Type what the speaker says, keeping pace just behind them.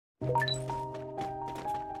Everybody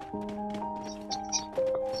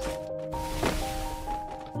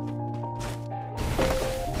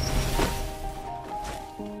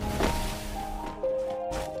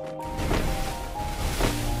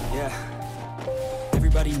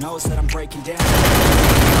knows that I'm breaking down.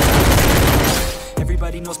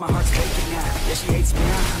 Everybody knows my heart's faking now. Yeah, she hates me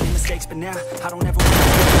now, I made mistakes, but now I don't ever want to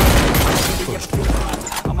really ever feel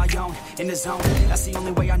it on my own, in the zone. That's the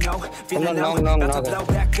only way I know. Feeling low, about to blow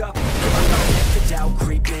back up. Here I go, let the doubt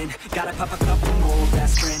creep in. Gotta pop a couple more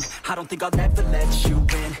aspirin. I don't think I'll ever let you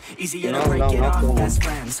in. Easier to break it off best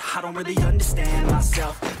friends. I don't really understand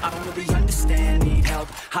myself. I don't really understand, need help.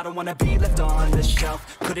 I don't wanna be left on the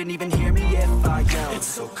shelf. Couldn't even hear me if I yelled. It's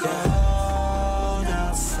so cold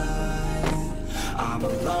outside, I'm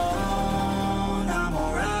alone, I'm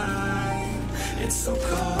alright. It's so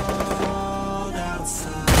cold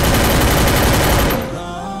outside, I'm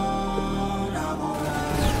alone, I'm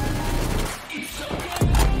alright. It's so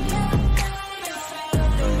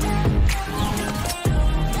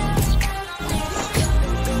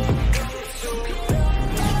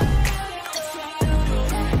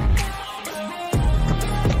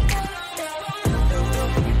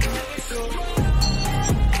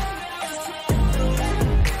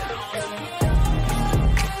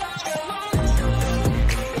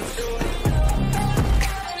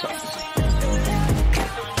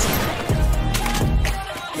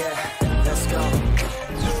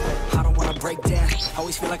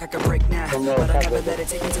always feel like I could break now, but I never let it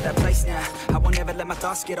take me to that place now. I won't ever let my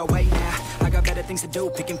thoughts get away now. I got better things to do,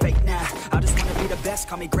 picking fate now. I just wanna be the best,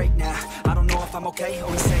 call me great now. I don't know if I'm okay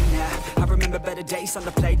or insane now. I remember better days on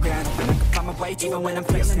the playground, when I could find my way even when I'm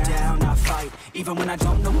feeling down. I fight, even when I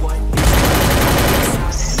don't know what.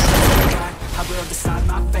 I will decide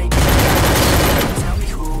my fate. Tell me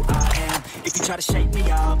who I am. If you try to shake me,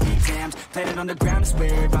 I'll be damned. Planet on the ground is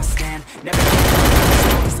where I stand. Never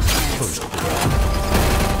so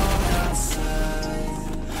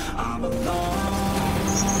I'm alone,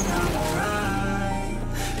 I'm alright.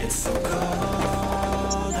 It's so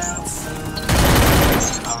cold outside,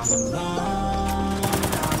 I'm alone,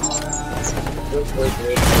 I'm alright.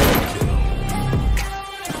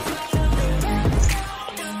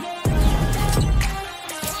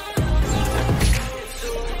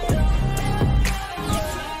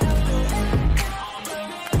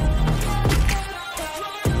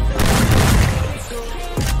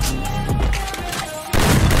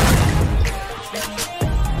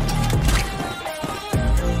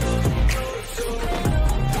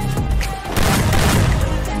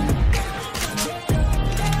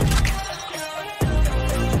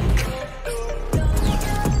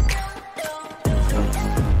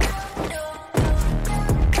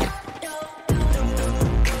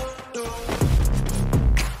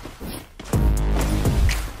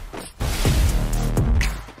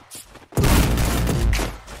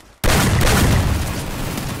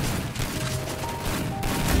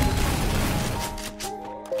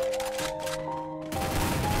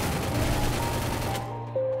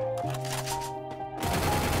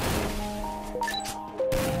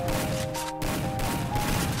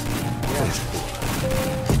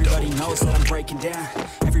 That I'm breaking down.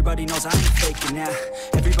 Everybody knows I ain't faking now.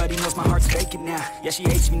 Everybody knows my heart's faking now. Yeah, she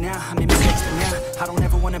hates me now, I made mistakes, but now I don't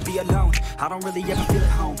ever wanna be alone. I don't really ever feel at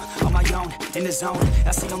home, on my own, in the zone.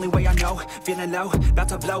 That's the only way I know. Feeling low, about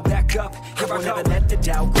to blow back up. I won't ever let the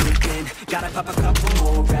doubt creep in. Gotta pop a couple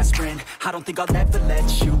more aspirin. I don't think I'll ever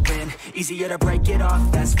let you in. Easier to break it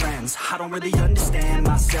off best friends. I don't really understand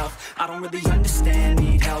myself. I don't really understand,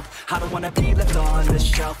 need help. I don't wanna be left on the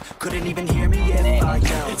shelf. Couldn't even hear me if I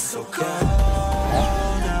yelled. It's so cold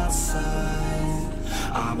outside,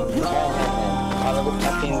 I'm alone,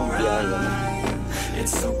 I'm alright.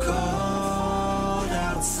 It's so cold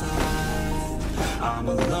outside, I'm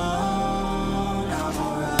alone, I'm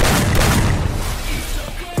alright.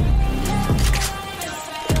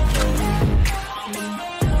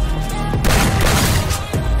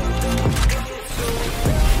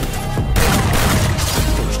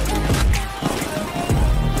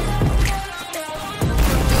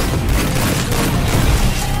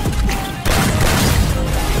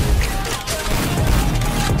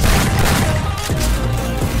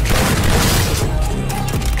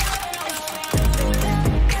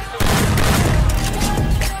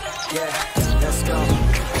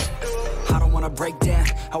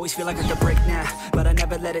 Always feel like I could break now, but I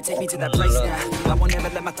never let it take me to that place now. I won't ever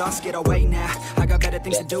let my thoughts get away now. I got better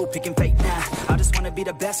things to do, picking fate now. I just wanna be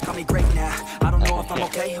the best, call me great now. I don't know if I'm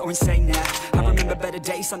okay or insane now. I remember better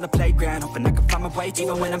days on the playground, hoping I can find my way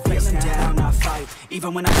even when I'm feeling down. I fight,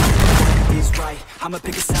 even when I don't know what is right. I'ma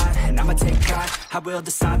pick a side, and I'ma take pride. I will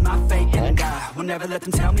decide my fate, and I will never let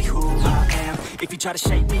them tell me who I am. If you try to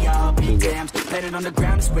shape me, I'll be damned. Planet on the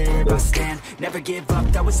ground is where I stand. Never give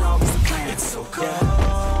up, that was always the plan. It's so cold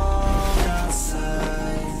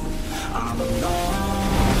outside, I'm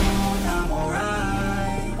alone, I'm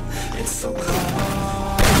alright. It's so cold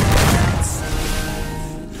outside,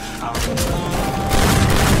 I'm alone.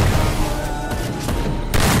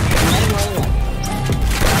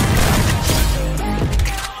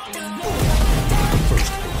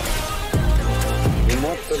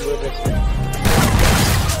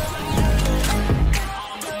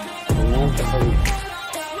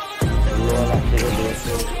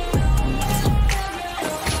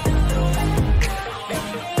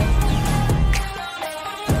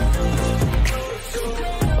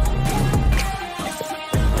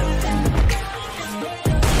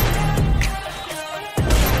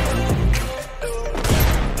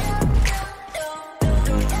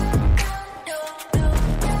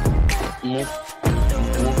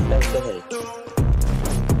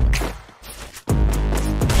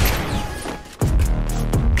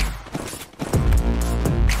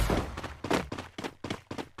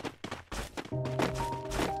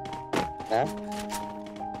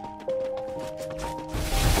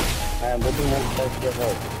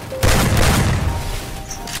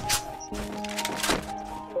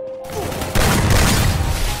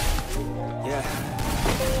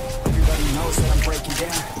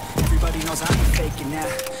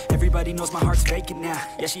 Everybody knows my heart's vacant now.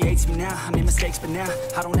 Yeah, she hates me now, I made mistakes, but now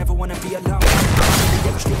I don't ever wanna be alone.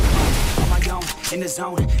 On my own, in the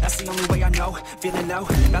zone, that's the only way I know. Feeling low,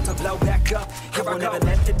 about to blow back up. I won't ever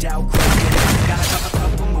let the doubt creep in. Gotta have a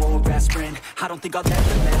couple more aspirin. I don't think I'll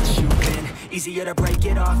ever let you in. Easier to break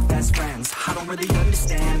it off best friends. I don't really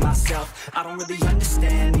understand myself, I don't really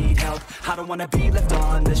understand, need help. I don't wanna be left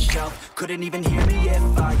on the shelf. Couldn't even hear me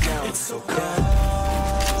if I yelled. It's so cold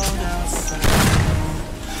outside,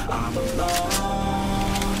 I'm alone,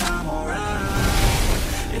 I'm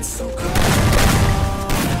alright. It's so cold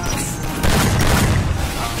outside,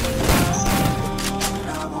 I'm alone,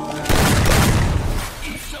 I'm alright.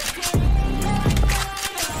 It's so cold.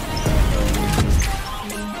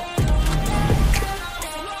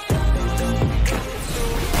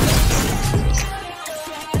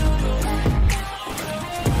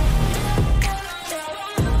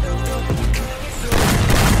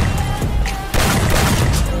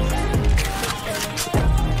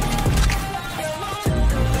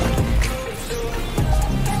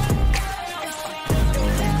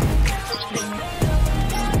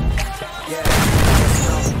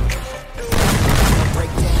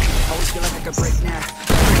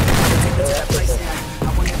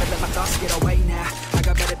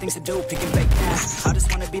 To do, picking fake now. I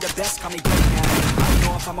just wanna be the best, call me great now. I don't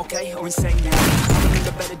know if I'm okay or insane now. I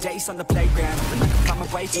remember better days on the playground, but I can find my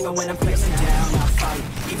way even when I'm feeling down. I fight,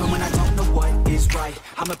 even when I don't know what is right.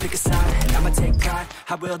 I'ma pick a side, and I'ma take pride.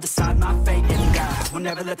 I will decide my fate, and I will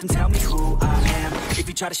never let them tell me who I am. If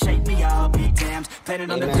you try to shape me, I'll be damned.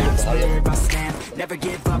 Planet on the ground is where I stand. Never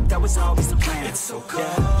give up, that was always the plan. It's so cold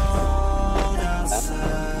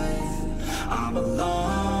outside, I'm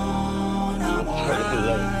alone, I'm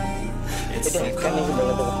alright. It's so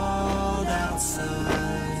cold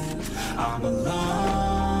outside, I'm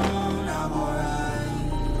alone, I'm alright.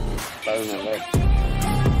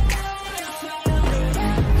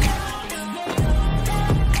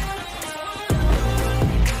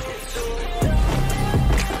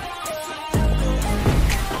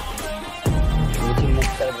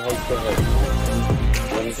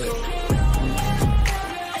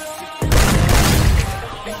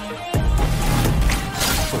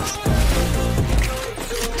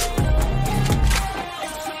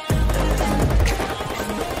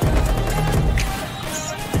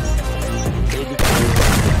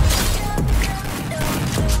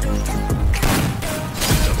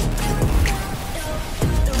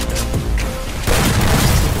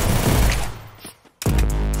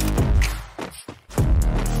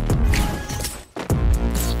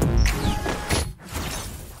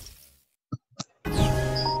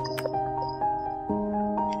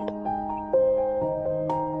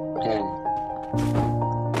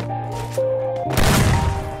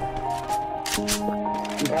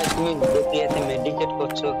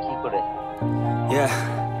 Yeah.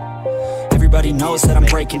 Everybody knows that I'm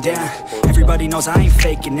breaking down. Everybody knows I ain't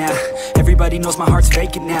faking now. Everybody knows my heart's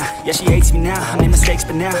vacant now. Yeah, she hates me now, I made mistakes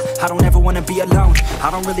but now I don't ever wanna be alone.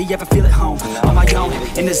 I don't really ever feel at home. On my own,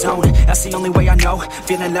 in the zone, that's the only way I know.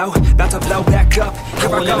 Feeling low, about to blow back up.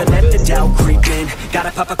 Here I go, let the doubt creep in.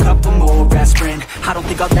 Gotta pop a couple more aspirin. I don't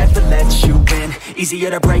think I'll ever let you in.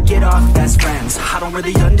 Easier to break it off best friends. I don't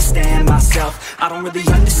really understand myself. I don't really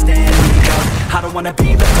understand myself. I don't wanna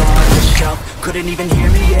be left on the shelf. Couldn't even hear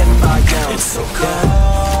me if I yelled. It's so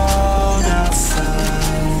cold outside,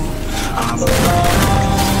 I'm alone.